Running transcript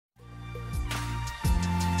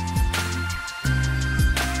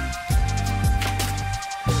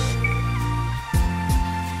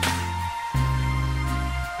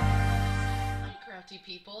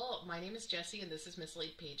Jessie, and this is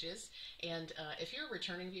Mislaid Pages. And if you're a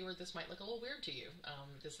returning viewer, this might look a little weird to you.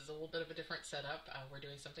 This is a little bit of a different setup. We're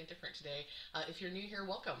doing something different today. If you're new here,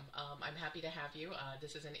 welcome. I'm happy to have you.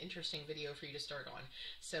 This is an interesting video for you to start on.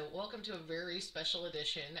 So welcome to a very special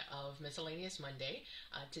edition of Miscellaneous Monday.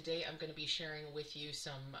 Today I'm going to be sharing with you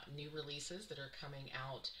some new releases that are coming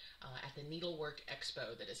out at the Needlework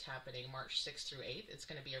Expo that is happening March 6th through 8th. It's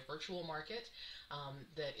going to be a virtual market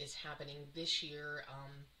that is happening this year.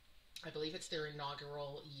 I believe it's their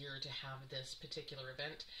inaugural year to have this particular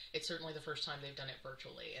event. It's certainly the first time they've done it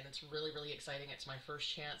virtually, and it's really, really exciting. It's my first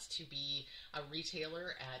chance to be a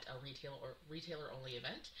retailer at a retailer-only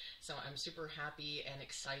event, so I'm super happy and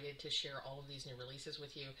excited to share all of these new releases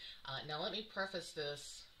with you. Now let me preface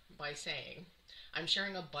this by saying I'm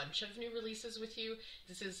sharing a bunch of new releases with you.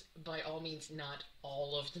 This is by all means not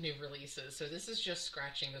all of the new releases, so this is just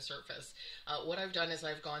scratching the surface. What I've done is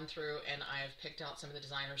I've gone through and I've picked out some of the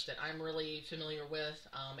designers that I'm really familiar with,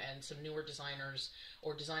 and some newer designers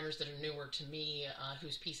or designers that are newer to me,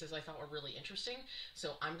 whose pieces I thought were really interesting.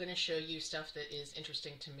 So I'm going to show you stuff that is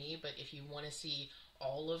interesting to me, but if you want to see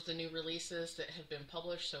all of the new releases that have been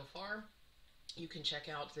published so far, you can check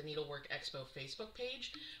out the Needlework Expo Facebook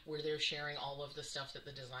page, where they're sharing all of the stuff that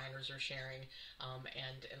the designers are sharing,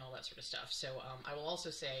 and all that sort of stuff. So I will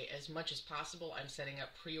also say, as much as possible, I'm setting up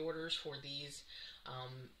pre-orders for these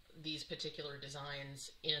particular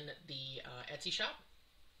designs in the Etsy shop.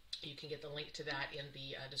 You can get the link to that in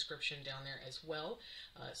the description down there as well.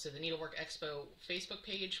 So the Needlework Expo Facebook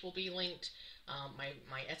page will be linked.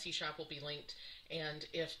 My Etsy shop will be linked. And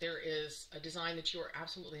if there is a design that you are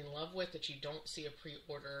absolutely in love with that you don't see a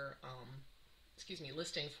pre-order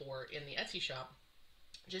listing for in the Etsy shop,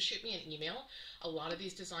 just shoot me an email. A lot of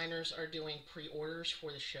these designers are doing pre-orders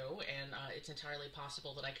for the show, and it's entirely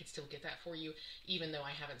possible that I could still get that for you, even though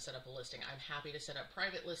I haven't set up a listing. I'm happy to set up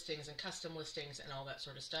private listings and custom listings and all that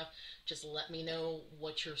sort of stuff. Just let me know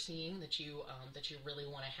what you're seeing that you really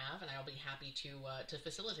want to have, and I'll be happy to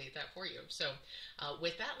facilitate that for you. So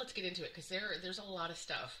with that, let's get into it, because there's a lot of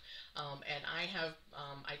stuff, and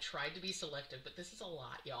I tried to be selective, but this is a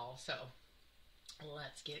lot, y'all. So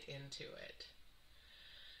let's get into it.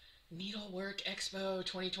 Needlework Expo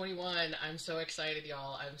 2021. I'm so excited,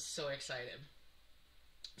 y'all. I'm so excited.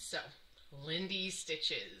 So, Lindy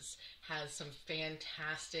Stitches has some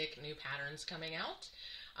fantastic new patterns coming out.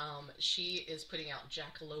 She is putting out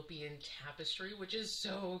Jackalopian Tapestry, which is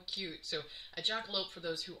so cute. So a jackalope, for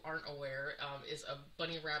those who aren't aware, is a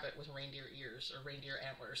bunny rabbit with reindeer ears or reindeer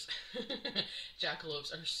antlers.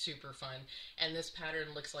 Jackalopes are super fun, and this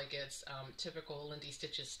pattern looks like it's typical Lindy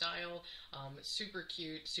Stitches style. Super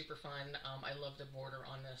cute, super fun. I love the border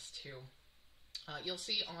on this too. You'll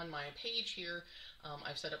see on my page here,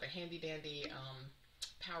 I've set up a handy dandy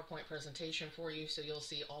PowerPoint presentation for you, so you'll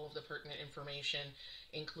see all of the pertinent information,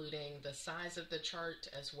 including the size of the chart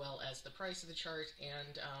as well as the price of the chart,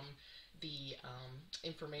 and the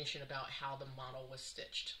information about how the model was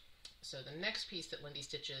stitched. So the next piece that Lindy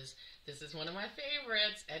Stitches, this is one of my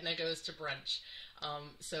favorites, Edna Goes to Brunch.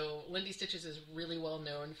 So Lindy Stitches is really well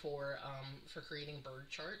known for creating bird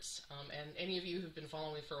charts, and any of you who've been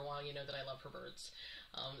following me for a while, you know that I love her birds.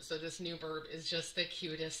 So this new bird is just the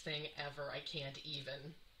cutest thing ever. I can't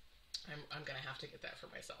even. I'm gonna have to get that for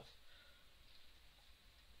myself.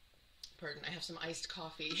 Pardon, I have some iced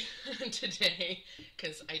coffee today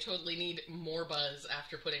because I totally need more buzz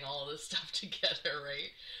after putting all of this stuff together,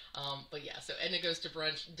 right? But yeah, so Edna Goes to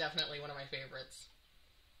Brunch, definitely one of my favorites.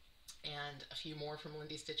 And a few more from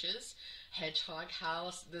Lindy Stitches. Hedgehog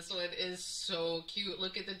House. This one is so cute.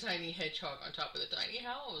 Look at the tiny hedgehog on top of the tiny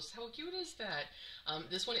house. How cute is that?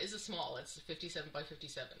 This one is a small. It's 57 by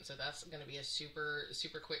 57, so that's going to be a super,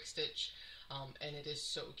 super quick stitch, and it is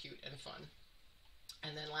so cute and fun.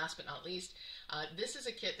 And then last but not least, this is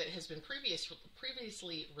a kit that has been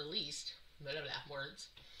previously released. Blah, blah, blah, words.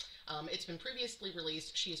 It's been previously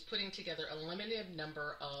released. She is putting together a limited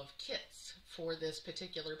number of kits for this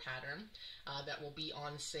particular pattern that will be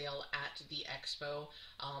on sale at the Expo.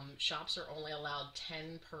 Shops are only allowed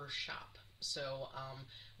 10 per shop. So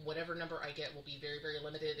whatever number I get will be very, very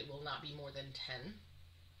limited. It will not be more than 10.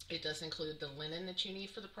 It does include the linen that you need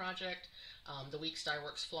for the project, the Weeks Dye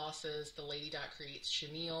Works flosses, the Lady Dot Creates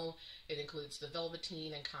chenille. It includes the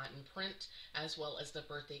velveteen and cotton print, as well as the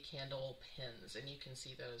birthday candle pins. And you can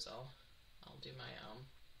see those. I'll do my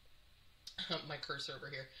my cursor over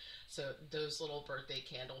here. So those little birthday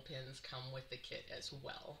candle pins come with the kit as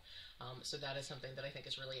well. So that is something that I think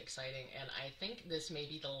is really exciting, and I think this may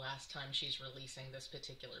be the last time she's releasing this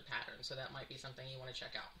particular pattern. So that might be something you want to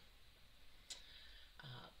check out.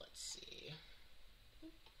 Let's see.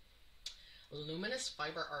 Luminous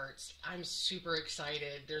Fiber Arts. I'm super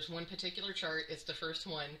excited. There's one particular chart. It's the first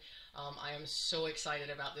one. I am so excited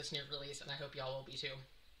about this new release, and I hope y'all will be too.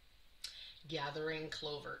 Gathering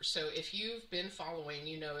Clover. So if you've been following,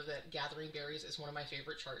 you know that Gathering Berries is one of my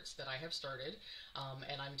favorite charts that I have started,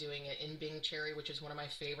 and I'm doing it in Bing Cherry, which is one of my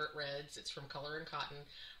favorite reds. It's from Color and Cotton,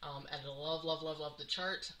 and I love, love, love, love the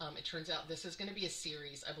chart. It turns out this is going to be a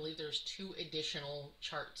series. I believe there's 2 additional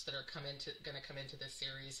charts that are going to come into this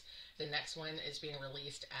series. The next one is being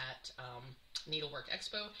released at Needlework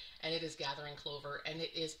Expo, and it is Gathering Clover, and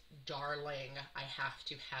it is darling. I have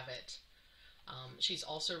to have it. She's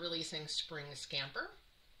also releasing Spring Scamper.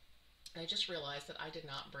 I just realized that I did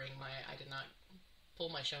not pull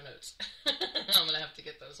my show notes. I'm gonna have to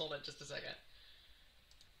get those. Hold on just a second.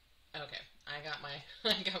 Okay, I got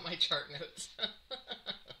my chart notes.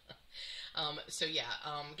 So yeah,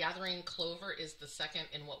 Gathering Clover is the second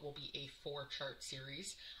in what will be a 4 chart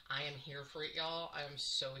series. I am here for it, y'all. I am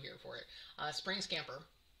so here for it. Spring Scamper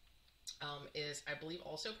is, I believe,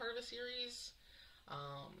 also part of a series.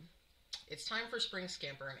 It's time for Spring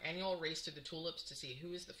Scamper, an annual race to the tulips to see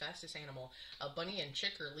who is the fastest animal. A bunny and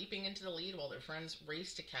chick are leaping into the lead while their friends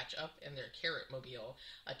race to catch up in their carrot mobile.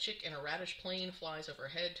 A chick in a radish plane flies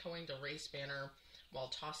overhead, towing the race banner while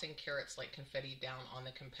tossing carrots like confetti down on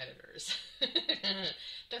the competitors.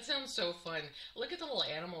 That sounds so fun. Look at the little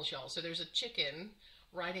animals, y'all. So there's a chicken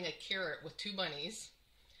riding a carrot with 2 bunnies,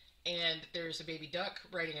 and there's a baby duck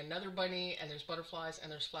riding another bunny, and there's butterflies, and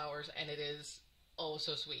there's flowers, and it is oh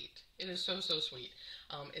so sweet. It is so, so sweet.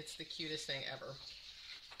 It's the cutest thing ever.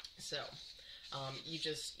 So you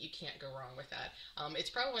can't go wrong with that. It's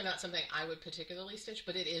probably not something I would particularly stitch,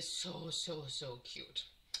 but it is so, so, so cute.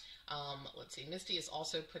 Let's see, Misty is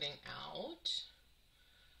also putting out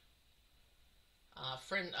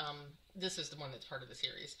this is the one that's part of the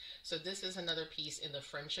series. So this is another piece in the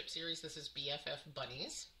Friendship series. This is BFF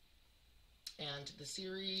Bunnies. And the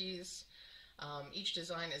series, each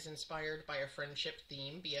design is inspired by a friendship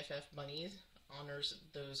theme. BFF Bunnies honors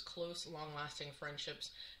those close, long-lasting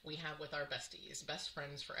friendships we have with our besties, best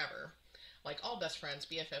friends forever. Like all best friends,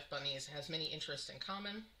 BFF Bunnies has many interests in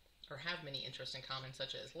common, or have many interests in common,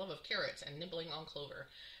 such as love of carrots and nibbling on clover.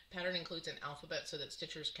 Pattern includes an alphabet so that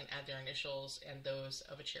stitchers can add their initials and those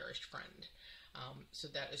of a cherished friend. So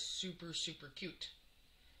that is super, super cute.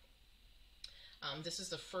 This is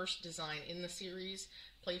the first design in the series.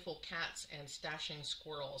 Playful cats and stashing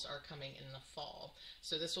squirrels are coming in the fall.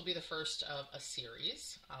 So this will be the first of a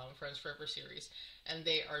series, Friends Forever series, and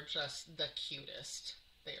they are just the cutest.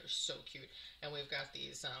 They are so cute. And we've got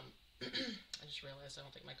these, I just realized I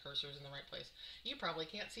don't think my cursor is in the right place. You probably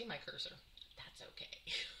can't see my cursor. That's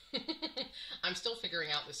okay. I'm still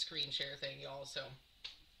figuring out the screen share thing, y'all, so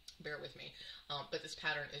bear with me. But this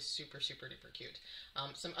pattern is super, super duper cute.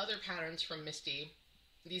 Some other patterns from Misty.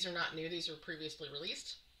 These are not new. These were previously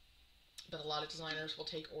released. But a lot of designers will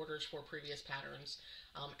take orders for previous patterns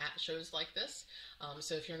at shows like this.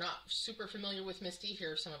 So if you're not super familiar with Misty,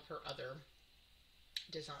 here are some of her other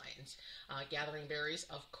designs. Gathering Berries,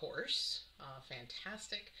 of course.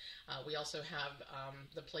 Fantastic. We also have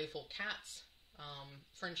the Playful Cats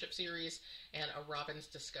Friendship series, and a Robin's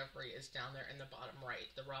Discovery is down there in the bottom right.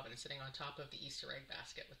 The robin sitting on top of the Easter egg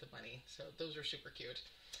basket with the bunny. So those are super cute.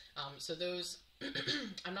 So those,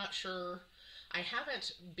 I'm not sure, I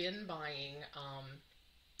haven't been buying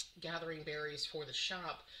Gathering Berries for the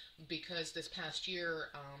shop because this past year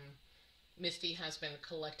Misty has been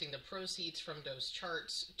collecting the proceeds from those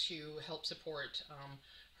charts to help support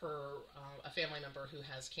a family member who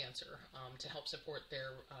has cancer, to help support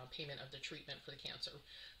their payment of the treatment for the cancer.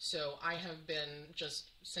 So I have been just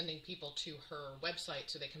sending people to her website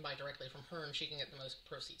so they can buy directly from her and she can get the most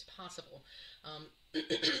proceeds possible.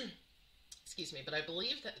 Excuse me, but I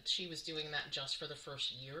believe that she was doing that just for the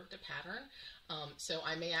first year of the pattern. So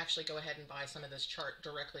I may actually go ahead and buy some of this chart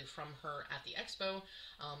directly from her at the Expo,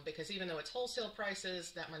 because even though it's wholesale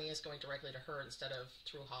prices, that money is going directly to her instead of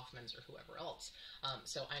through Hoffman's or whoever else.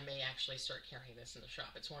 So I may actually start carrying this in the shop.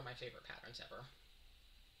 It's one of my favorite patterns ever.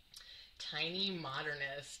 Tiny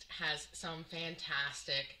Modernist has some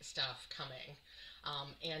fantastic stuff coming,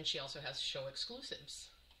 and she also has show exclusives.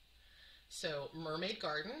 So Mermaid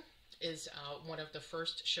Garden is one of the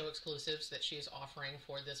first show exclusives that she is offering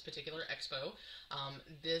for this particular expo.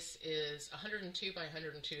 This is 102 by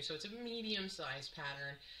 102, so it's a medium-sized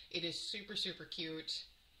pattern. It is super, super cute.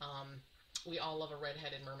 We all love a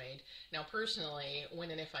red-headed mermaid. Now, personally, when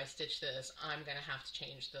and if I stitch this, I'm going to have to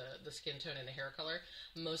change the skin tone and the hair color,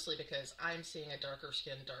 mostly because I'm seeing a darker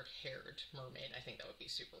skinned, dark-haired mermaid. I think that would be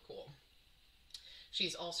super cool.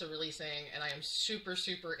 She's also releasing, and I am super,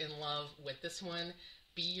 super in love with this one,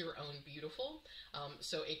 be your own beautiful.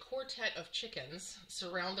 So a quartet of chickens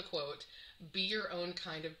surround the quote, be your own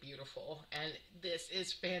kind of beautiful. And this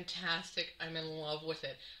is fantastic. I'm in love with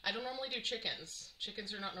it. I don't normally do chickens.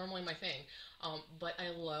 Chickens are not normally my thing. But I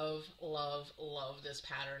love, love, love this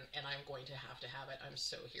pattern, and I'm going to have it. I'm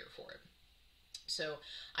so here for it. So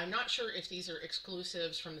I'm not sure if these are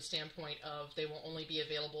exclusives from the standpoint of they will only be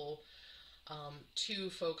available to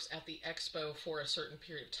folks at the expo for a certain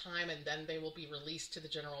period of time, and then they will be released to the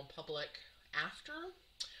general public after,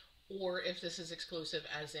 or if this is exclusive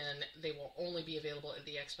as in they will only be available at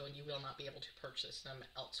the expo and you will not be able to purchase them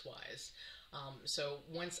elsewise. So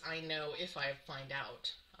once I know, if I find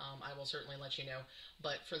out, I will certainly let you know.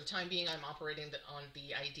 But for the time being, I'm operating on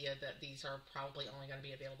the idea that these are probably only going to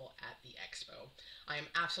be available at the expo. I am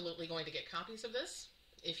absolutely going to get copies of this.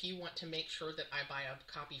 If you want to make sure that I buy a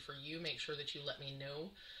copy for you, make sure that you let me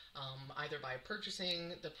know, either by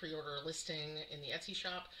purchasing the pre-order listing in the Etsy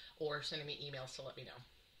shop or sending me emails to let me know.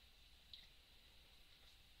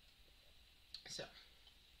 So,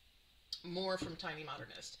 more from Tiny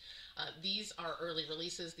Modernist. These are early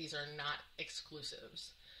releases. These are not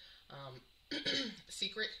exclusives.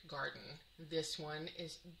 Secret Garden. This one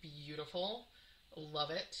is beautiful.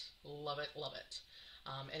 Love it, love it, love it.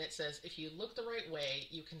 And it says, if you look the right way,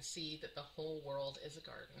 you can see that the whole world is a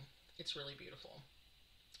garden. It's really beautiful.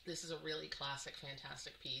 This is a really classic,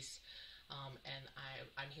 fantastic piece, and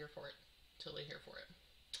I'm here for it. Totally here for it.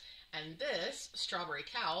 And this, Strawberry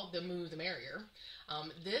Cow, the Moo the Merrier,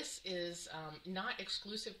 this is not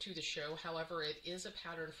exclusive to the show. However, it is a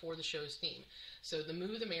pattern for the show's theme. So the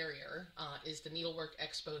Moo the Merrier is the Needlework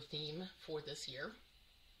Expo theme for this year.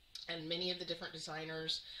 And many of the different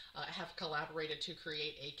designers have collaborated to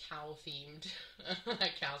create a cow-themed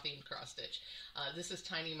cross stitch. This is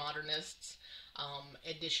Tiny Modernist's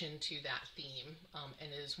addition to that theme,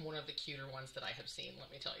 and is one of the cuter ones that I have seen, let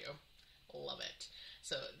me tell you. Love it.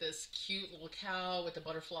 So this cute little cow with the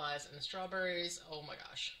butterflies and the strawberries, oh my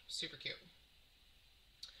gosh, super cute.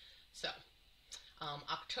 So,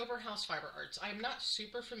 October House Fiber Arts. I'm not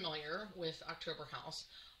super familiar with October House,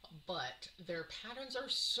 but their patterns are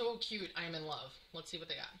so cute. I'm in love. Let's see what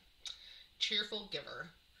they got. Cheerful Giver.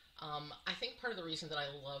 I think part of the reason that I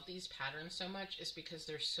love these patterns so much is because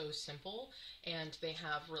they're so simple and they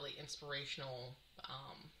have really inspirational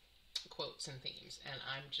quotes and themes, and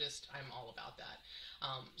I'm all about that.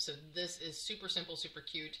 So this is super simple, super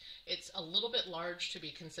cute. It's a little bit large to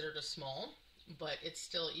be considered a small, but it's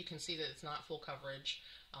still, you can see that it's not full coverage.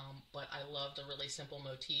 But I love the really simple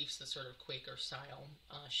motifs, the sort of Quaker style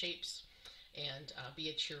shapes, and be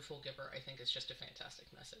a cheerful giver. I think is just a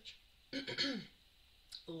fantastic message.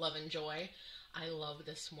 Love and Joy. I love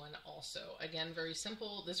this one also. Again, very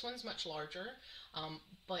simple. This one's much larger,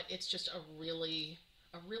 but it's just a really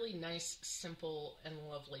nice, simple, and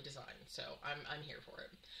lovely design. So I'm here for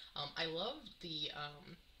it. I love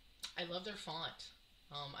their font.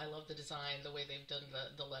 I love the design, the way they've done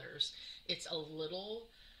the letters. It's a little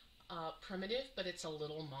primitive, but it's a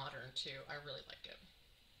little modern too. I really like it.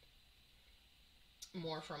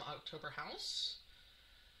 More from October House.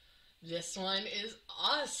 This one is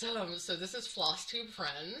awesome. So this is Flosstube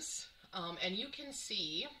Friends, and you can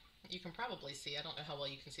probably see, I don't know how well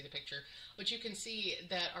you can see the picture, but you can see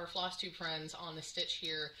that our Flosstube friends on the stitch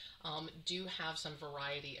here do have some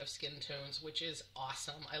variety of skin tones, which is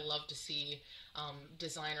awesome. I love to see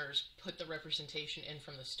designers put the representation in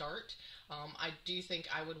from the start. I do think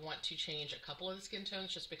I would want to change a couple of the skin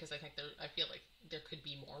tones just because I feel like there could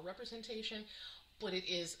be more representation, but it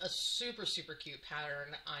is a super, super cute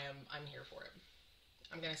pattern. I'm here for it.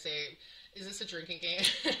 I'm going to say, is this a drinking game?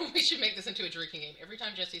 We should make this into a drinking game. Every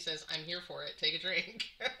time Jessie says, I'm here for it, take a drink.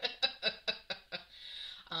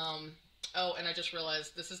 Oh, and I just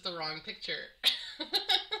realized this is the wrong picture.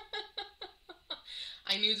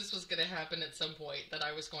 I knew this was going to happen at some point, that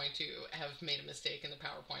I was going to have made a mistake in the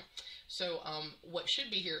PowerPoint. So what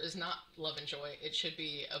should be here is not Love and Joy. It should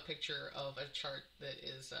be a picture of a chart that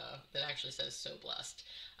is that actually says So Blessed.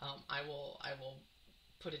 I will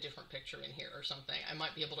put a different picture in here or something. I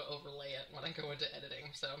might be able to overlay it when I go into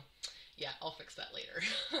editing. So yeah, I'll fix that later.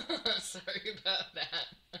 Sorry about that.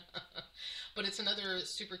 But it's another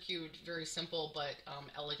super cute, very simple but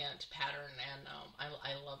elegant pattern, and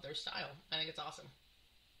I love their style. I think it's awesome.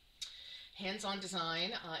 Hands-On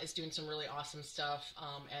Design is doing some really awesome stuff,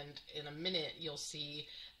 and in a minute you'll see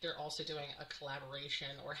they're also doing a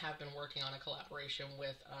collaboration, or have been working on a collaboration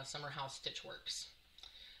with Summer House Stitchworks.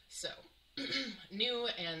 So new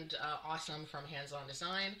and awesome from Hands-On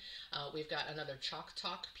Design. We've got another Chalk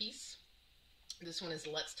Talk piece. This one is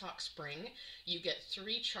Let's Talk Spring. You get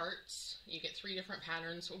 3 charts. You get 3 different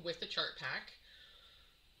patterns with the chart pack.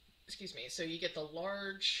 excuse me, so you get the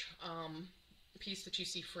large piece that you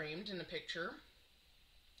see framed in the picture,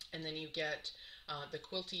 and then you get the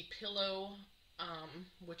quilty pillow,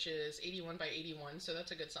 which is 81 by 81, so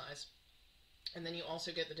that's a good size. And then you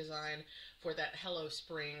also get the design for that Hello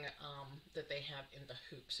Spring that they have in the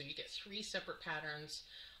hoop. So you get 3 separate patterns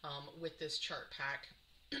with this chart pack.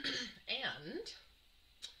 And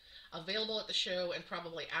available at the show and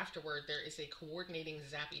probably afterward, there is a coordinating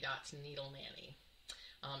Zappy Dots needle nanny.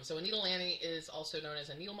 So a needle nanny is also known as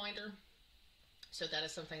a needle minder. So that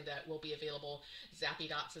is something that will be available. Zappy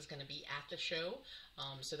Dots is going to be at the show,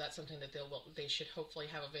 so that's something that they should hopefully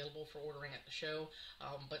have available for ordering at the show.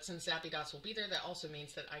 But since Zappy Dots will be there, that also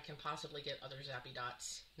means that I can possibly get other Zappy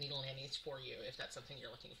Dots needle nannies for you if that's something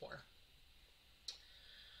you're looking for.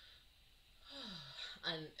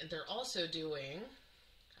 And they're also doing,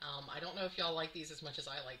 I don't know if y'all like these as much as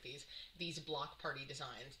I like these block party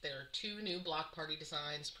designs. There are 2 new block party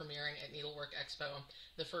designs premiering at Needlework Expo.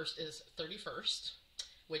 The first is 31st,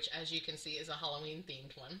 which as you can see is a Halloween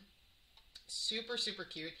themed one. Super, super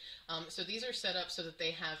cute. So these are set up so that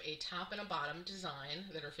they have a top and a bottom design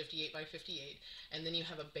that are 58 by 58, and then you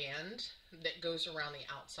have a band that goes around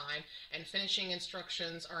the outside, and finishing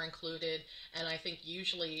instructions are included, and I think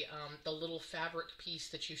usually the little fabric piece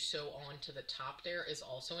that you sew onto the top there is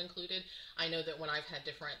also included. I know that when I've had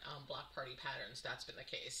different block party patterns, that's been the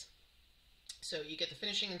case. So you get the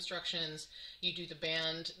finishing instructions, you do the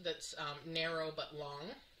band that's narrow but long,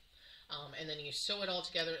 and then you sew it all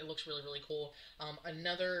together. It looks really, really cool.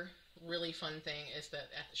 Another really fun thing is that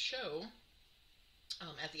at the show,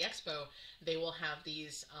 at the Expo, they will have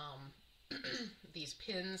these these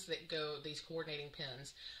pins that go, these coordinating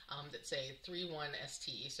pins that say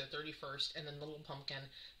 31ST, so 31st, and then the little pumpkin.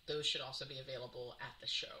 Those should also be available at the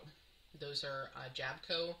show. Those are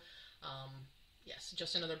Jabco. Yes,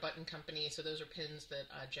 just another button company. So those are pins that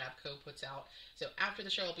Jabco puts out. So after the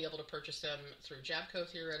show, I'll be able to purchase them through Jabco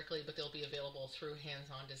theoretically, but they'll be available through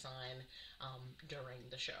Hands-On Design during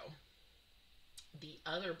the show. The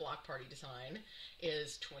other block party design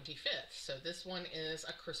is 25th. So this one is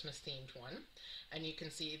a Christmas themed one, and you can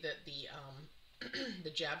see that the the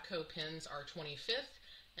Jabco pins are 25th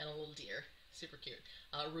and a little deer. Super cute.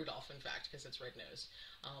 Rudolph, in fact, because it's red nose.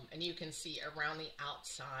 And you can see around the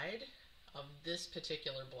outside of this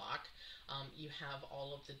particular block, you have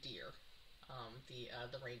all of the deer,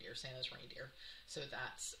 the reindeer, Santa's reindeer. So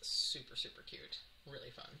that's super, super cute.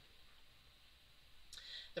 Really fun.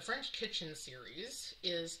 The French Kitchen series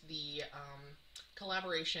is the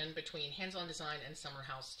collaboration between Hands-On Design and Summer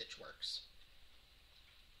House Stitchworks.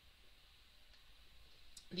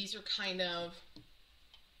 These are kind of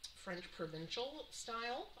French provincial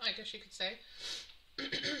style, I guess you could say.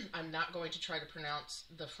 I'm not going to try to pronounce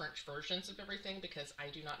the French versions of everything because I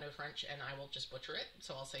do not know French and I will just butcher it,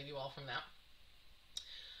 so I'll save you all from that.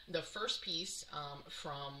 The first piece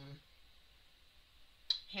from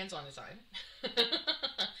Hands-On Design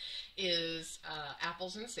is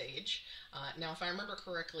Apples and Sage. Now, if I remember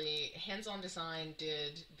correctly, Hands-On Design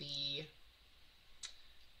did the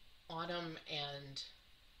autumn and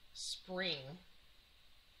spring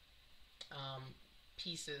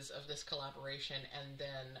pieces of this collaboration, and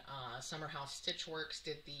then Summer House Stitchworks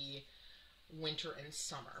did the winter and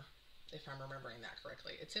summer, if I'm remembering that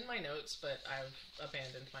correctly. It's in my notes, but I've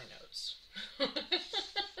abandoned my notes.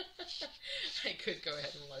 I could go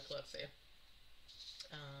ahead and look. Let's see.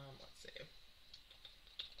 Let's see.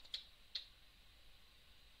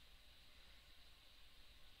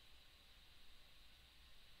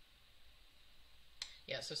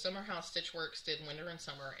 Yeah, so Summer House Stitchworks did winter and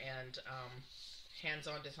summer, and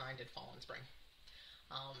Hands-On Design did fall and spring.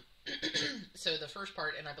 So the first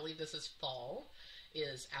part, and I believe this is fall,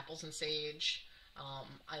 is Apples and Sage.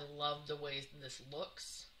 I love the way this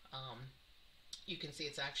looks. You can see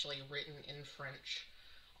it's actually written in French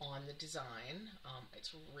on the design.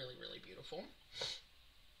 It's really, really beautiful.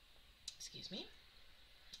 Excuse me.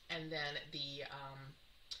 And then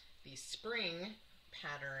the spring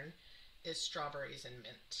pattern is Strawberries and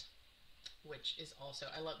Mint, which is also,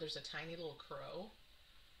 I love, there's a tiny little crow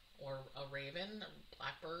or a raven, a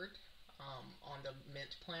blackbird on the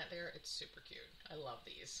mint plant there. It's super cute. I love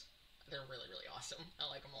these. They're really, really awesome. I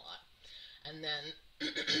like them a lot. And then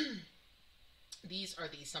these are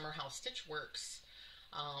the Summer House Stitchworks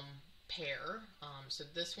pear. So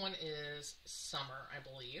this one is summer, I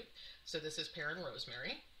believe. So this is Pear and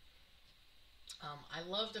Rosemary. I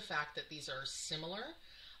love the fact that these are similar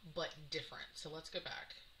but different. So let's go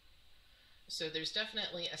back. So there's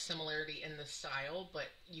definitely a similarity in the style, but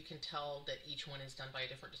you can tell that each one is done by a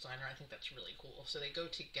different designer. I think that's really cool. So they go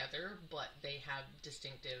together, but they have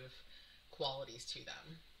distinctive qualities to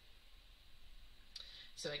them.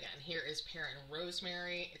 So again, here is Pear and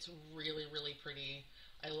Rosemary. It's really, really pretty.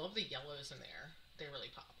 I love the yellows in there. They really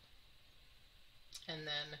pop. And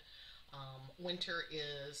then winter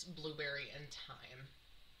is Blueberry and Thyme.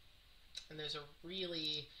 And those are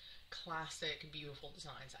really classic, beautiful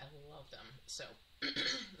designs. I love them. So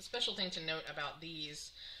a special thing to note about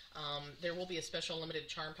these, there will be a special limited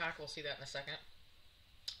charm pack. We'll see that in a second.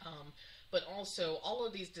 But also, all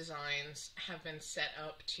of these designs have been set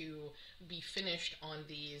up to be finished on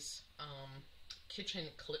these kitchen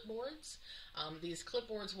clipboards. These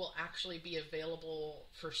clipboards will actually be available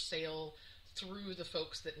for sale through the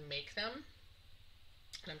folks that make them.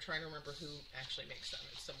 And I'm trying to remember who actually makes them.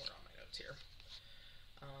 It's somewhere on my notes here.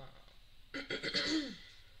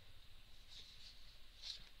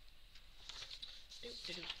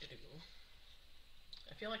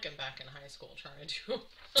 I feel like I'm back in high school trying to do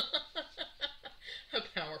a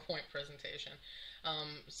PowerPoint presentation.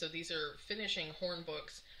 So these are finishing horn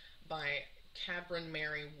books by Cabron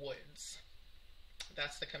Mary Woods.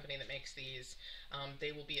 That's the company that makes these.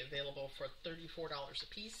 They will be available for $34 a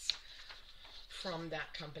piece from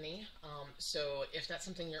that company. So if that's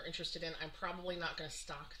something you're interested in, I'm probably not going to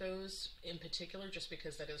stock those in particular just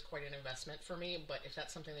because that is quite an investment for me. But if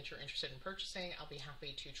that's something that you're interested in purchasing, I'll be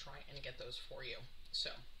happy to try and get those for you. So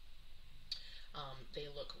they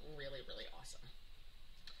look really, really awesome.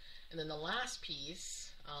 And then the last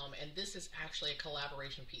piece, and this is actually a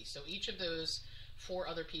collaboration piece. So each of those 4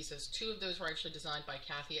 other pieces, 2 of those were actually designed by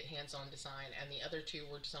Kathy at Hands On Design, and the other 2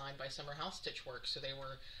 were designed by Summer House Stitchworks. So they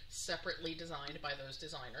were separately designed by those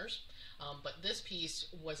designers. But this piece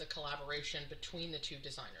was a collaboration between the 2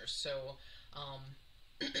 designers. So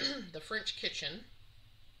the French Kitchen,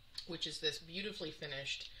 which is this beautifully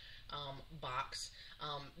finished box,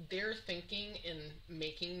 their thinking in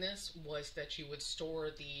making this was that you would store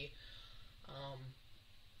the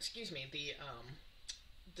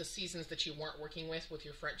seasons that you weren't working with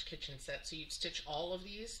your French kitchen set. So you'd stitch all of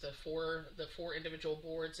these, the four individual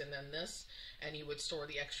boards, and then this, and you would store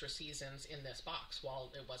the extra seasons in this box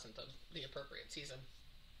while it wasn't the appropriate season.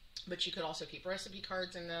 But you could also keep recipe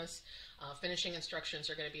cards in this. Finishing instructions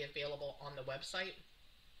are going to be available on the website,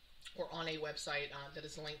 or on a website that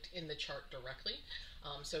is linked in the chart directly.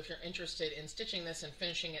 So if you're interested in stitching this and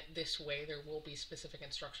finishing it this way, there will be specific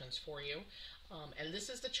instructions for you. And this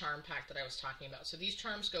is the charm pack that I was talking about. So these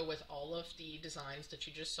charms go with all of the designs that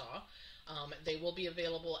you just saw. They will be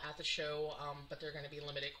available at the show, but they're going to be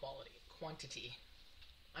limited quantity.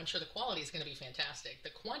 I'm sure the quality is going to be fantastic.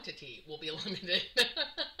 The quantity will be limited.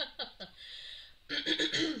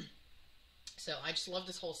 So I just love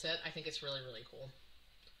this whole set. I think it's really, really cool.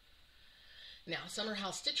 Now, Summer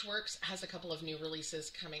House Stitchworks has a couple of new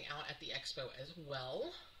releases coming out at the Expo as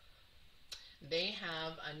well. They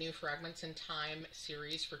have a new Fragments in Time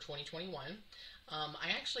series for 2021.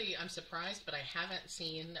 I'm surprised, but I haven't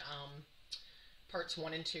seen parts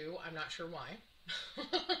 1 and 2. I'm not sure why.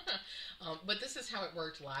 But this is how it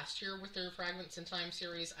worked last year with their Fragments in Time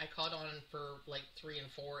series. I caught on for like 3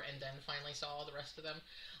 and 4 and then finally saw all the rest of them.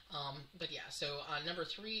 But yeah, so number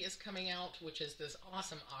 3 is coming out, which is this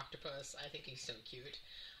awesome octopus. I think he's so cute.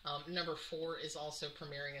 Number 4 is also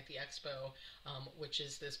premiering at the Expo, which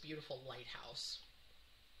is this beautiful lighthouse.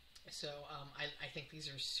 So I think these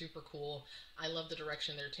are super cool. I love the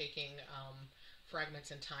direction they're taking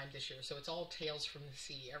Fragments in Time this year. So it's all Tales from the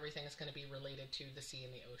Sea. Everything is going to be related to the sea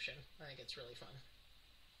and the ocean. I think it's really fun.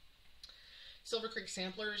 Silver Creek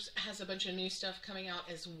Samplers has a bunch of new stuff coming out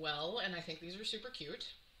as well, and I think these are super cute.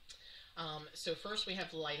 So first we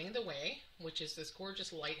have Lighting the Way, which is this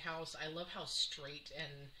gorgeous lighthouse. I love how straight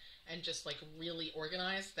and just like really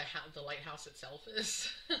organized the lighthouse itself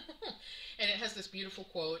is. And it has this beautiful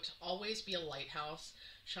quote, "Always be a lighthouse,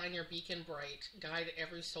 shine your beacon bright, guide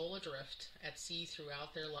every soul adrift at sea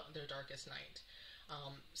throughout their darkest night."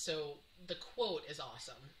 So the quote is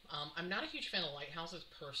awesome. I'm not a huge fan of lighthouses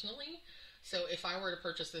personally, so if I were to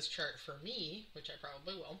purchase this chart for me, which I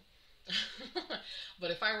probably will, but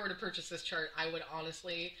if I were to purchase this chart, I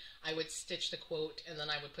would stitch the quote and then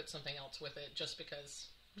I would put something else with it, just because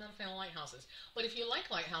I'm not a fan of lighthouses. But if you like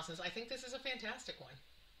lighthouses, I think this is a fantastic one.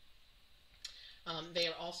 They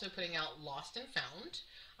are also putting out Lost and Found,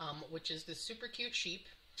 which is this super cute sheep.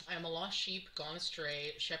 "I am a lost sheep, gone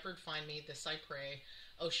astray. Shepherd, find me, this I pray.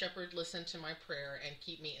 O shepherd, listen to my prayer and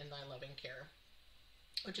keep me in thy loving care,"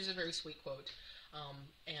 which is a very sweet quote.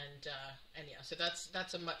 And yeah, so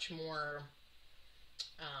that's a much more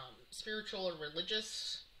spiritual or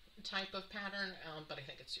religious type of pattern, but I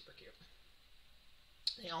think it's super cute.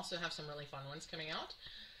 They also have some really fun ones coming out.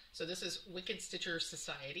 So this is Wicked Stitcher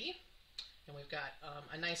Society, and we've got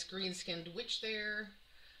a nice green-skinned witch there.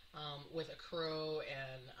 with a crow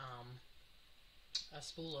and a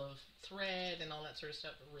spool of thread and all that sort of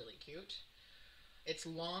stuff. Really cute. It's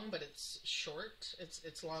long, but it's short.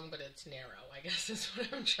 It's long, but it's narrow, I guess is what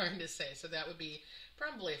I'm trying to say. So that would be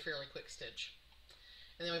probably a fairly quick stitch.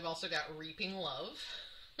 And then we've also got Reaping Love.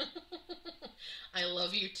 I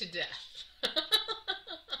love you to death.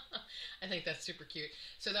 I think that's super cute.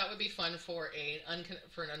 So that would be fun for an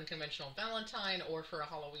unconventional Valentine or for a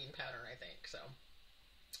Halloween pattern, I think. So,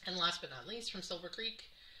 and last but not least, from Silver Creek,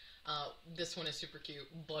 this one is super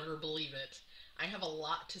cute. Butter believe it. I have a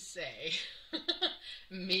lot to say.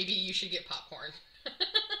 Maybe you should get popcorn.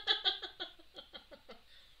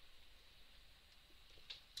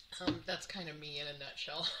 That's kind of me in a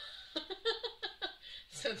nutshell.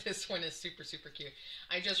 So this one is super, super cute.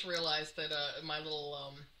 I just realized that my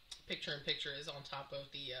little picture-in-picture is on top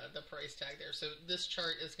of the price tag there. So this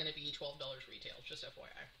chart is going to be $12 retail, just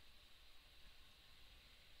FYI.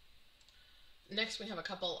 Next, we have a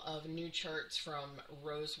couple of new charts from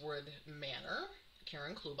Rosewood Manor,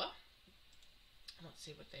 Karen Kluba. Let's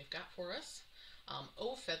see what they've got for us.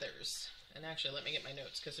 Oh, feathers. And actually, let me get my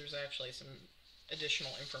notes because there's actually some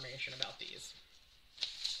additional information about these.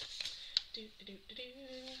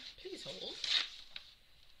 Please hold.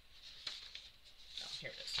 Oh,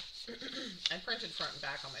 here it is. I printed front and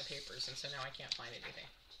back on my papers, and so now I can't find anything.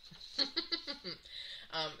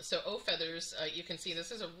 So Oh Feathers, you can see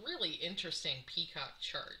this is a really interesting peacock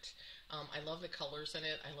chart. I love the colors in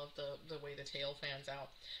it. I love the way the tail fans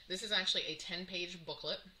out. This is actually a 10-page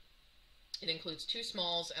booklet. It includes 2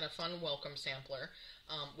 smalls and a fun welcome sampler,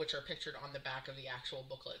 which are pictured on the back of the actual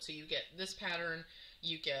booklet. So you get this pattern,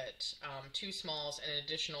 you get 2 smalls, and an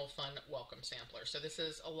additional fun welcome sampler. So this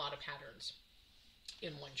is a lot of patterns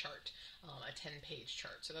in one chart, a 10-page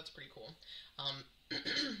chart. So that's pretty cool.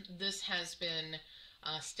 This has been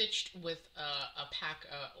stitched with a pack,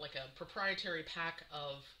 like a proprietary pack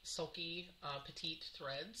of sulky petite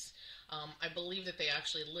threads. I believe that they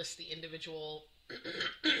actually list the individual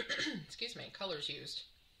excuse me, colors used,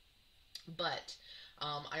 but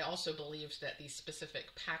I also believe that the specific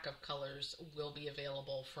pack of colors will be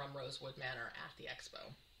available from Rosewood Manor at the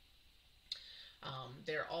Expo.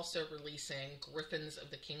 They're also releasing Griffins of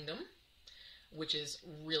the Kingdom, which is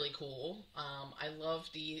really cool. I love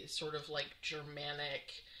the sort of like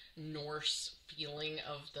Germanic Norse feeling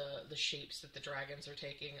of the shapes that the dragons are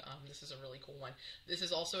taking. This is a really cool one. This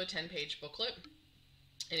is also a 10-page booklet.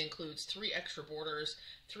 It includes 3 extra borders,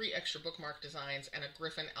 3 extra bookmark designs, and a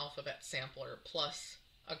Griffin alphabet sampler, plus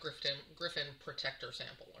a Griffin protector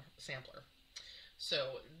sampler.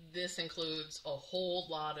 So this includes a whole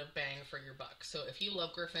lot of bang for your buck. So if you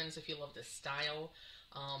love Griffins, if you love this style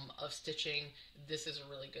of stitching, this is a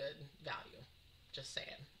really good value. Just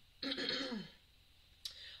saying.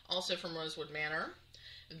 Also from Rosewood Manor,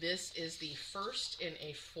 this is the first in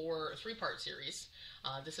a 3-part series.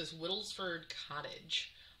 This is Whittlesford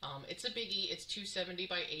Cottage. It's a biggie. It's 270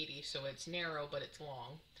 by 80, so it's narrow, but it's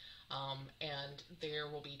long. And there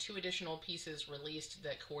will be 2 additional pieces released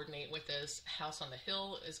that coordinate with this. House on the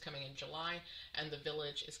Hill is coming in July, and The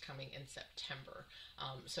Village is coming in September.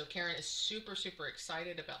 So Karen is super, super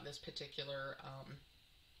excited about this particular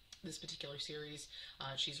series.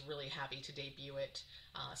 She's really happy to debut it.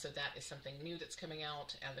 So that is something new that's coming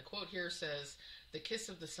out. And the quote here says, "The kiss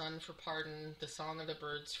of the sun for pardon, the song of the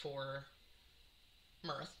birds for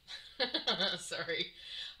mirth." Sorry.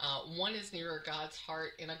 One is nearer God's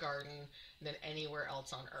heart in a garden than anywhere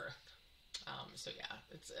else on earth. So yeah,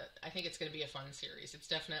 I think it's going to be a fun series. It's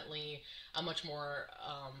definitely a much more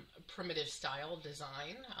primitive style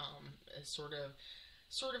design. It's sort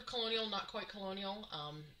of colonial, not quite colonial.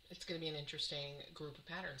 It's going to be an interesting group of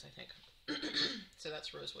patterns, I think. So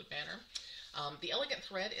that's Rosewood Manor. The Elegant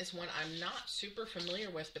Thread is one I'm not super familiar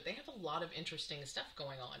with, but they have a lot of interesting stuff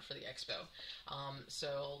going on for the Expo.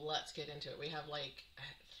 So let's get into it. We have like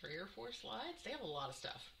 3 or 4 slides. They have a lot of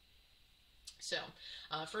stuff. So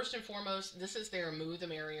first and foremost, this is their Moo the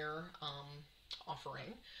Merrier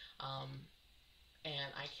offering.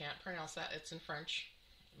 And I can't pronounce that. It's in French.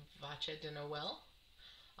 Vache de Noël.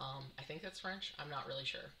 I think that's French. I'm not really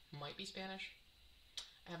sure. Might be Spanish.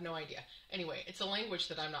 I have no idea. Anyway, it's a language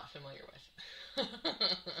that I'm not familiar with.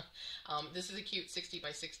 This is a cute 60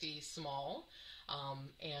 by 60 small,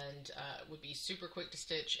 and would be super quick to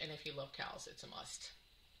stitch, and if you love cows, it's a must.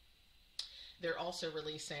 They're also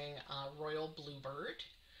releasing Royal Bluebird.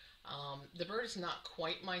 The bird is not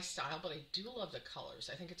quite my style, but I do love the colors.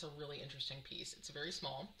 I think it's a really interesting piece. It's very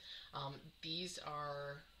small. These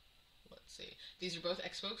are, let's see. These are both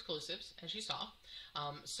Expo exclusives, as you saw.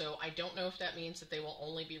 So I don't know if that means that they will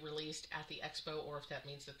only be released at the Expo or if that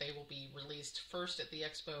means that they will be released first at the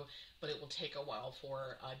Expo, but it will take a while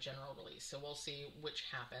for a general release. So we'll see which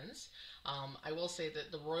happens. I will say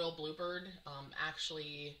that the Royal Bluebird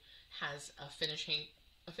actually has a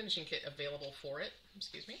finishing kit available for it.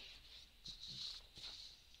 Excuse me.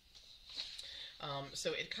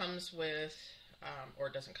 So it comes with, or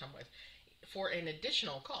it doesn't come with, for an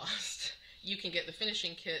additional cost, you can get the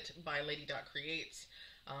finishing kit by Lady.Creates.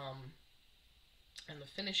 And the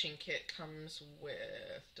finishing kit comes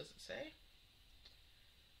with, does it say?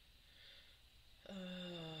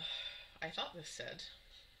 I thought this said.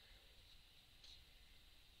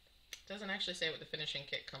 It doesn't actually say what the finishing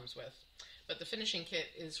kit comes with, but the finishing kit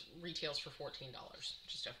retails for $14,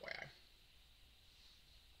 just FYI.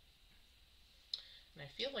 And I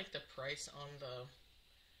feel like the price on the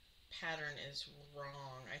pattern is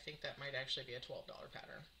wrong. I think that might actually be a $12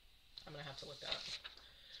 pattern. I'm going to have to look that up.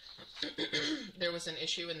 There was an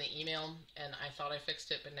issue in the email, and I thought I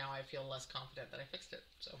fixed it, but now I feel less confident that I fixed it.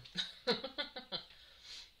 So,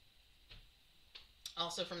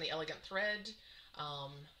 also from the Elegant Thread,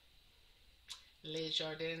 Les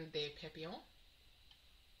Jardins des Papillons.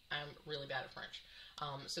 I'm really bad at French.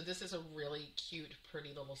 So this is a really cute,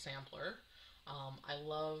 pretty little sampler. I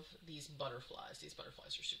love these butterflies. These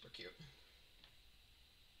butterflies are super cute.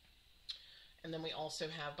 And then we also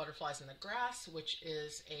have Butterflies in the Grass, which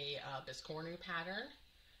is a Biscornu pattern,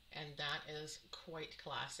 and that is quite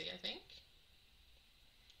classy, I think.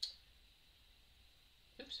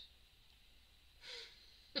 Oops.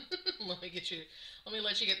 Let me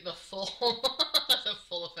let you get the full the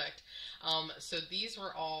full effect. So these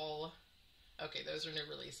were all, okay, those are new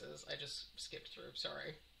releases. I just skipped through,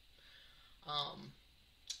 sorry.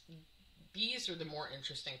 These are the more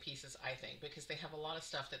interesting pieces, I think, because they have a lot of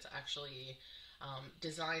stuff that's actually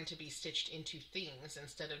designed to be stitched into things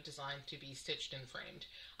instead of designed to be stitched and framed.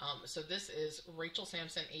 So this is Rachel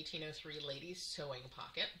Sampson 1803 Ladies Sewing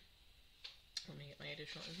Pocket. Let me get my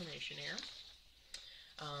additional information here.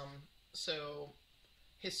 So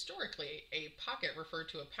historically, a pocket referred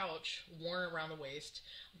to a pouch worn around the waist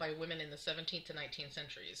by women in the 17th to 19th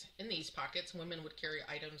centuries. In these pockets, women would carry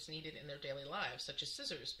items needed in their daily lives, such as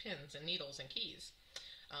scissors, pins, and needles and keys.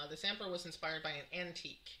 The sampler was inspired by an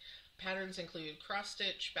antique. Patterns include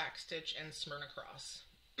cross-stitch, back-stitch, and Smyrna cross.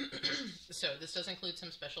 So this does include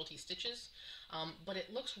some specialty stitches, but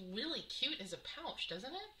it looks really cute as a pouch,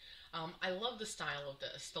 doesn't it? I love the style of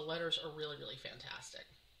this. The letters are really, really fantastic.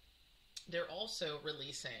 They're also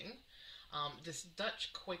releasing this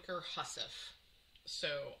Dutch Quaker hussif. So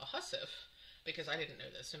a hussif, because I didn't know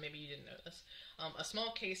this, so maybe you didn't know this, a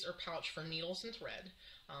small case or pouch for needles and thread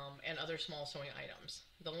and other small sewing items.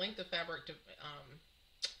 The length of fabric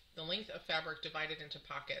divided into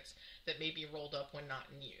pockets that may be rolled up when not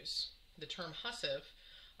in use. The term hussif,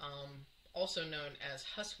 also known as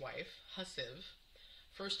hussive,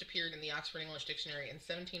 first appeared in the Oxford English Dictionary in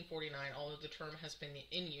 1749, although the term has been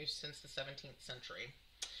in use since the 17th century.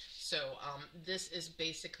 So this is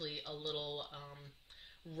basically a little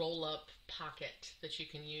roll-up pocket that you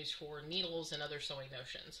can use for needles and other sewing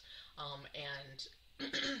notions. And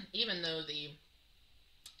even though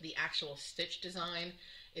the actual stitch design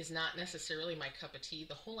is not necessarily my cup of tea,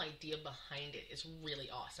 the whole idea behind it is really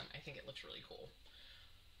awesome. I think it looks really cool.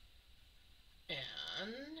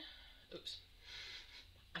 And, oops.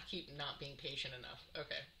 I keep not being patient enough.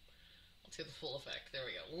 Okay, let's get the full effect. There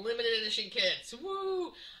we go. Limited edition kits.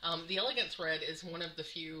 Woo! The Elegant Thread is one of the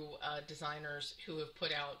few designers who have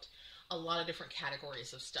put out a lot of different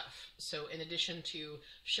categories of stuff. So in addition to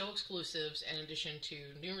show exclusives and in addition to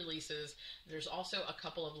new releases, there's also a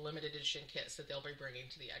couple of limited edition kits that they'll be bringing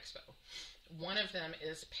to the Expo. One of them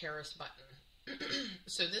is Paris Button.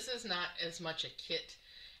 So this is not as much a kit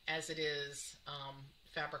as it is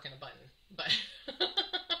fabric and a button, but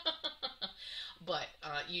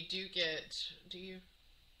you do get,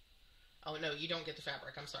 oh no, you don't get the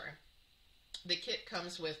fabric, I'm sorry. The kit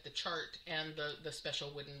comes with the chart and the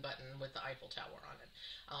special wooden button with the Eiffel Tower on it.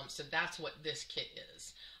 So that's what this kit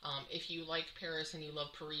is. If you like Paris and you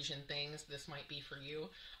love Parisian things, this might be for you.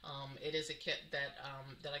 It is a kit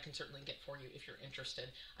that I can certainly get for you if you're interested.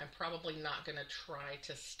 I'm probably not going to try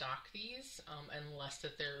to stock these unless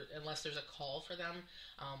there's a call for them.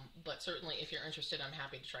 But certainly if you're interested, I'm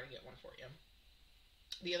happy to try to get one for you.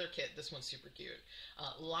 The other kit, this one's super cute.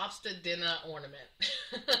 Lobster dinner ornament.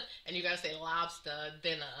 And you gotta say lobster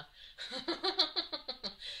dinner.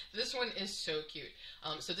 This one is so cute.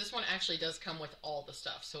 So this one actually does come with all the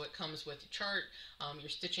stuff. So it comes with the chart, your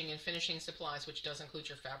stitching and finishing supplies, which does include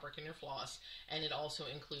your fabric and your floss, and it also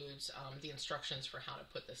includes the instructions for how to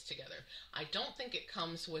put this together. I don't think it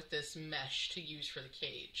comes with this mesh to use for the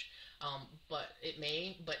cage, but it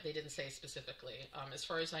may, but they didn't say specifically. As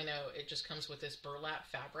far as I know, it just comes with this burlap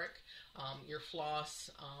fabric, your floss,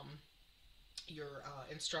 your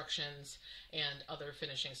instructions, and other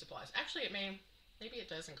finishing supplies. Actually, maybe it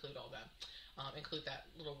does include all that. Include that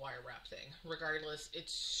little wire wrap thing. Regardless,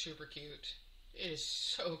 it's super cute. It is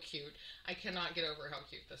so cute. I cannot get over how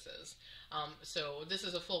cute this is. So this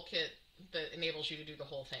is a full kit that enables you to do the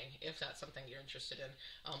whole thing, if that's something you're interested in.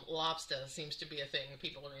 Lobster seems to be a thing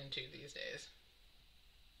people are into these days.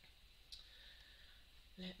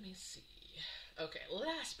 Let me see. Okay,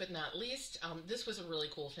 last but not least, this was a really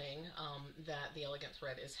cool thing that the Elegant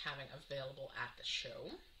Thread is having available at the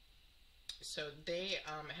show. So they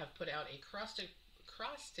have put out a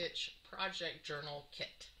cross-stitch project journal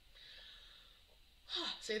kit.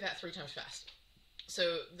 Say that 3 times fast.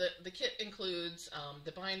 So the kit includes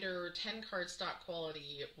the binder, 10 cardstock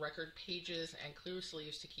quality record pages, and clear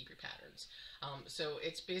sleeves to keep your patterns. So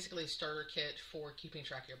it's basically a starter kit for keeping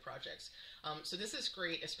track of your projects. So this is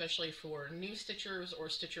great, especially for new stitchers or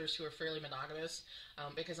stitchers who are fairly monogamous,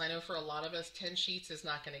 because I know for a lot of us, 10 sheets is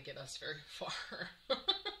not going to get us very far.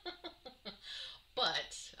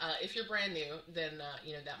 But if you're brand new, then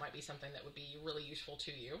you know, that might be something that would be really useful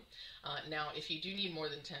to you. Now, if you do need more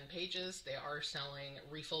than 10 pages, they are selling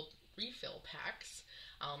refill packs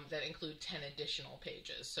that include 10 additional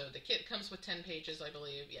pages. So the kit comes with 10 pages, I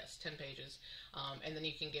believe. Yes, 10 pages. And then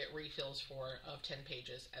you can get refills of 10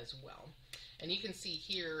 pages as well. And you can see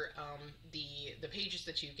here the pages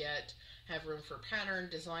that you get have room for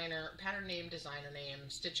pattern name, designer name,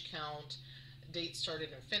 stitch count, date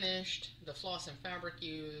started and finished, the floss and fabric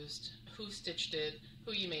used, who stitched it,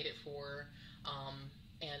 who you made it for,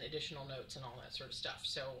 and additional notes and all that sort of stuff.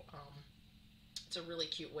 So it's a really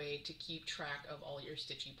cute way to keep track of all your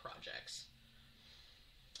stitchy projects.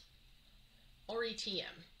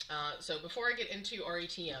 RETM. So before I get into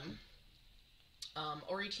RETM,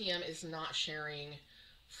 RETM is not sharing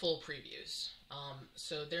full previews.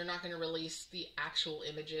 So they're not going to release the actual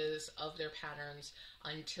images of their patterns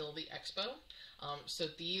until the Expo. So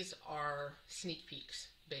these are sneak peeks,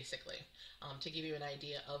 basically, to give you an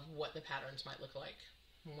idea of what the patterns might look like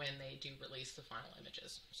when they do release the final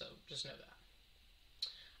images. So just know that.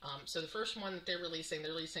 So the first one that they're releasing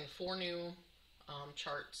 4 new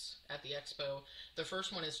charts at the Expo. The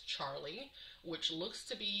first one is Charlie, which looks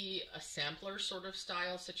to be a sampler sort of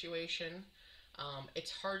style situation.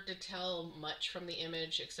 It's hard to tell much from the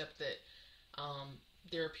image, except that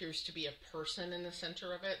there appears to be a person in the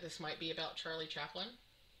center of it. This might be about Charlie Chaplin.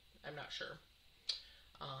 I'm not sure.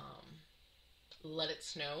 Let It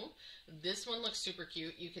Snow. This one looks super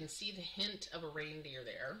cute. You can see the hint of a reindeer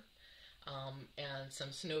there, and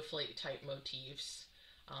some snowflake type motifs.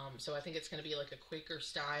 So I think it's going to be like a Quaker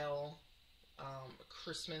style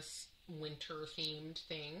Christmas winter themed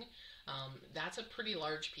thing. That's a pretty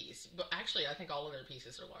large piece, but actually I think all of their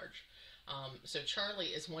pieces are large. So Charlie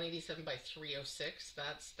is 187 by 306.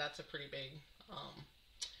 That's a pretty big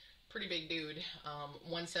dude.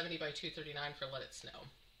 170 by 239 for Let It Snow.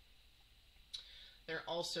 They're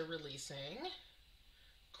also releasing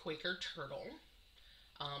Quaker Turtle.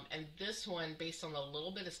 And this one, based on the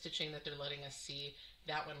little bit of stitching that they're letting us see,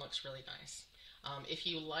 that one looks really nice. If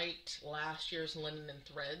you liked last year's Linen and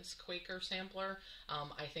Threads Quaker sampler,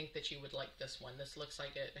 I think that you would like this one. This looks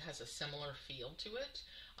like it has a similar feel to it.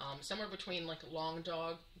 Somewhere between like Long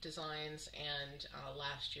Dog Designs and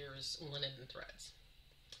last year's Linen and Threads.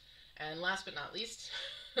 And last but not least,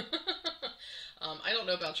 I don't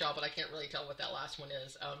know about y'all, but I can't really tell what that last one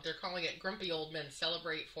is. They're calling it Grumpy Old Men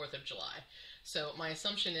Celebrate 4th of July. So my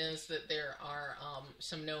assumption is that there are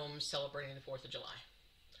some gnomes celebrating the 4th of July.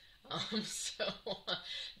 So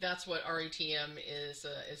that's what RETM is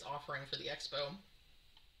offering for the Expo.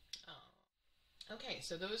 Okay,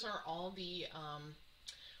 so those are all the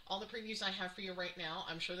previews I have for you right now.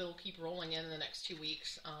 I'm sure they'll keep rolling in the next 2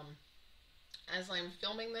 weeks. As I'm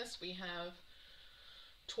filming this, we have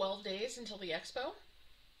 12 days until the Expo.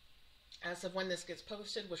 As of when this gets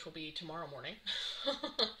posted, which will be tomorrow morning,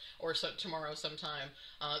 or tomorrow sometime,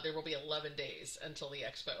 there will be 11 days until the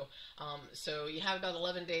Expo. So you have about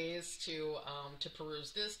 11 days to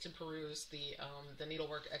peruse this, to peruse the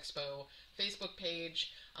Needlework Expo Facebook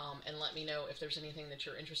page, and let me know if there's anything that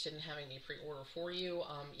you're interested in having me pre-order for you.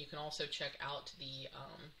 You can also check out the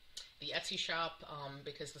the Etsy shop,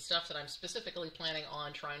 because the stuff that I'm specifically planning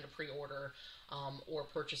on trying to pre-order or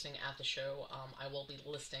purchasing at the show, I will be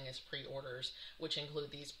listing as pre-orders, which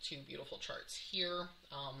include these two beautiful charts here.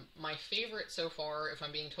 My favorite so far, if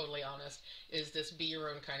I'm being totally honest, is this Be Your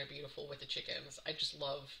Own Kind of Beautiful with the chickens. I just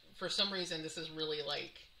love, for some reason, this is really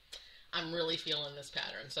like, I'm really feeling this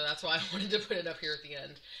pattern, so that's why I wanted to put it up here at the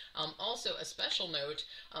end. Also, a special note,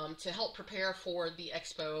 to help prepare for the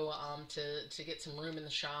expo, to get some room in the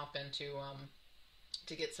shop and to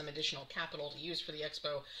get some additional capital to use for the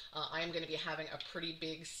expo, I am going to be having a pretty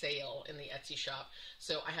big sale in the Etsy shop.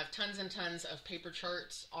 So I have tons and tons of paper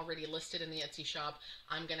charts already listed in the Etsy shop.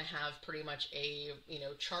 I'm going to have pretty much a,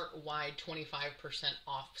 chart-wide 25%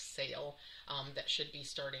 off sale that should be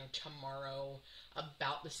starting tomorrow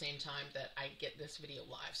about the same time that I get this video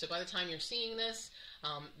live. So by the time you're seeing this,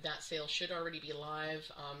 that sale should already be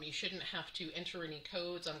live. You shouldn't have to enter any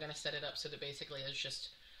codes. I'm going to set it up so that basically it's just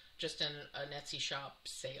an Etsy shop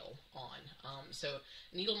sale on. So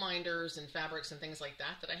needle minders and fabrics and things like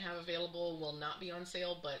that I have available will not be on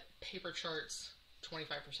sale, but paper charts, 25%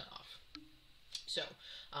 off. So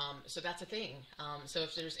that's a thing. So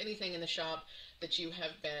if there's anything in the shop that you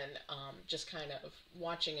have been just kind of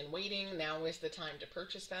watching and waiting, now is the time to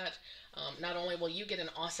purchase that. Not only will you get an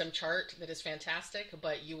awesome chart that is fantastic,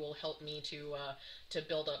 but you will help me to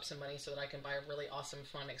build up some money so that I can buy really awesome,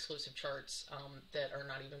 fun, exclusive charts that are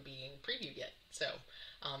not even being previewed yet. So,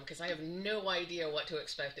 because I have no idea what to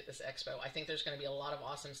expect at this expo. I think there's going to be a lot of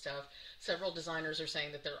awesome stuff. Several designers are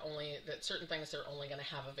saying that certain things they're only going to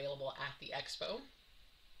have available at the expo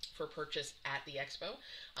for purchase at the expo.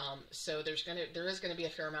 So there is going to be a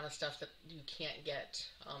fair amount of stuff that you can't get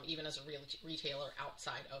even as a retailer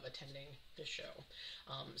outside of attending the show.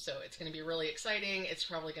 So it's going to be really exciting. It's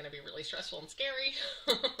probably going to be really stressful and scary.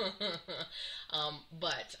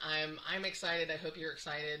 But I'm excited. I hope you're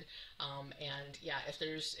excited. And yeah, if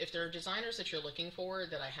there are designers that you're looking for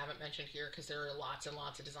that I haven't mentioned here, because there are lots and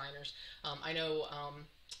lots of designers. I know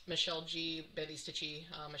Michelle G, Betty Stitchy,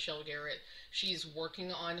 Michelle Garrett, she's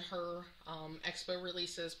working on her expo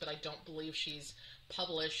releases, but I don't believe she's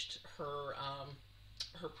published her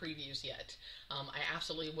her previews yet. I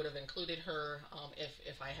absolutely would have included her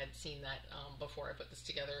if I had seen that before I put this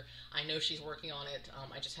together. I know she's working on it.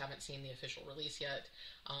 I just haven't seen the official release yet.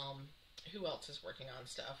 Who else is working on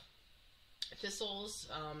stuff? Thistles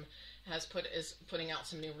is putting out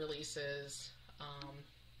some new releases.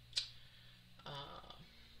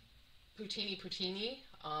 Poutini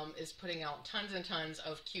is putting out tons and tons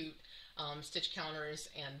of cute stitch counters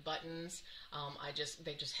and buttons.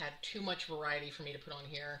 They just had too much variety for me to put on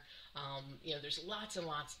here. There's lots and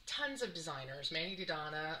lots, tons of designers. Manny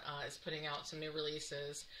Didana is putting out some new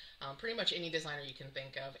releases. Pretty much any designer you can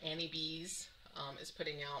think of. Annie Bees is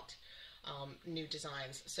putting out new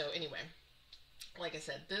designs. So anyway, like I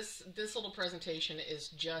said, this little presentation is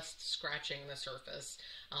just scratching the surface.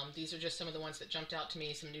 These are just some of the ones that jumped out to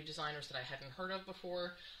me, some new designers that I hadn't heard of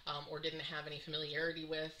before or didn't have any familiarity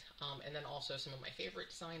with, and then also some of my favorite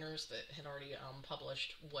designers that had already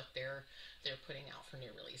published what they're putting out for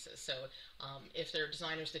new releases. So if there are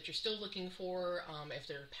designers that you're still looking for, if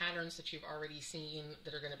there are patterns that you've already seen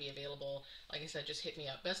that are going to be available, like I said, just hit me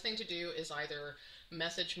up. Best thing to do is either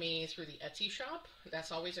message me through the Etsy shop.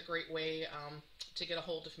 That's always a great way to get a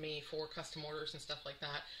hold of me for custom orders and stuff like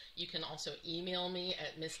that. You can also email me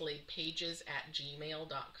at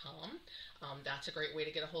mislaidpages@gmail.com. That's a great way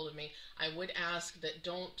to get a hold of me. I would ask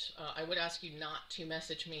you not to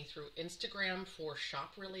message me through Instagram for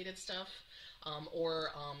shop related stuff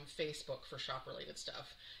or Facebook for shop related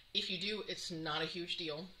stuff. If you do, it's not a huge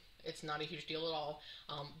deal. It's not a huge deal at all,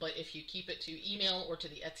 but if you keep it to email or to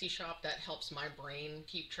the Etsy shop, that helps my brain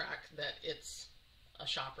keep track that it's a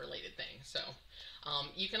shop related thing. So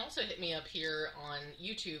you can also hit me up here on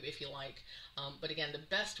YouTube if you like, but again, the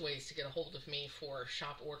best ways to get a hold of me for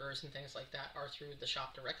shop orders and things like that are through the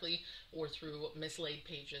shop directly or through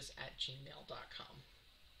mislaidpages@gmail.com.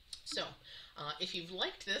 So if you've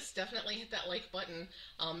liked this, definitely hit that like button.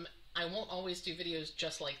 I won't always do videos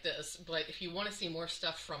just like this, but if you want to see more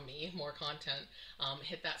stuff from me, more content,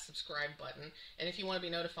 hit that subscribe button. And if you want to be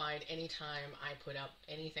notified anytime I put out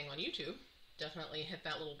anything on YouTube, definitely hit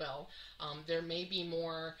that little bell. There may be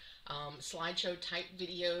more slideshow type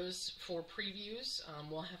videos for previews.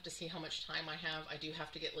 We'll have to see how much time I have. I do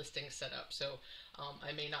have to get listings set up, so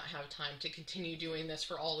I may not have time to continue doing this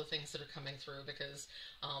for all the things that are coming through because,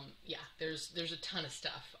 yeah, there's a ton of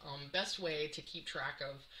stuff. Best way to keep track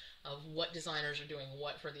of what designers are doing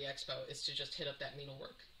what for the expo is to just hit up that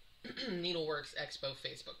Needleworks Expo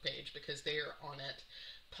Facebook page, because they are on it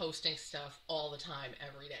posting stuff all the time,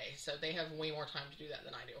 every day. So they have way more time to do that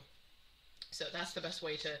than I do. So that's the best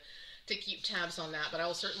way to keep tabs on that, but I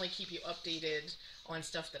will certainly keep you updated on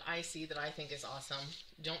stuff that I see that I think is awesome.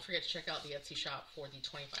 Don't forget to check out the Etsy shop for the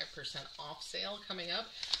 25% off sale coming up.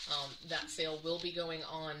 That sale will be going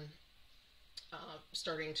on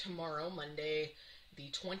starting tomorrow, Monday the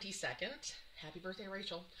 22nd. Happy birthday,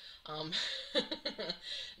 Rachel.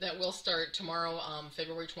 That will start tomorrow,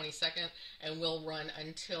 February 22nd, and will run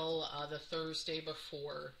until the Thursday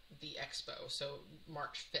before the Expo. So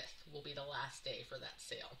March 5th will be the last day for that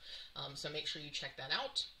sale. So make sure you check that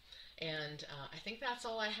out. And I think that's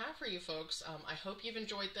all I have for you folks. I hope you've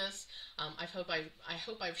enjoyed this. I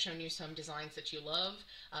hope I've shown you some designs that you love.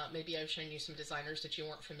 Maybe I've shown you some designers that you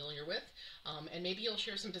weren't familiar with. And maybe you'll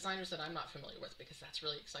share some designers that I'm not familiar with, because that's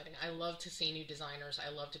really exciting. I love to see new designers. I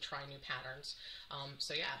love to try new patterns.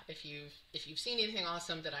 So yeah, if you've seen anything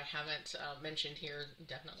awesome that I haven't mentioned here,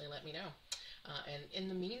 definitely let me know. And in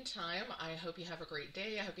the meantime, I hope you have a great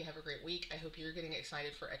day. I hope you have a great week. I hope you're getting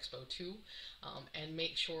excited for Expo 2. And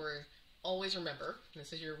make sure, always remember,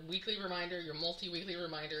 this is your weekly reminder, your multi-weekly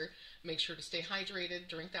reminder, make sure to stay hydrated,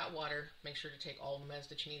 drink that water, make sure to take all the meds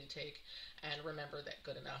that you need to take, and remember that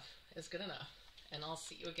good enough is good enough. And I'll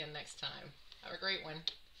see you again next time. Have a great one.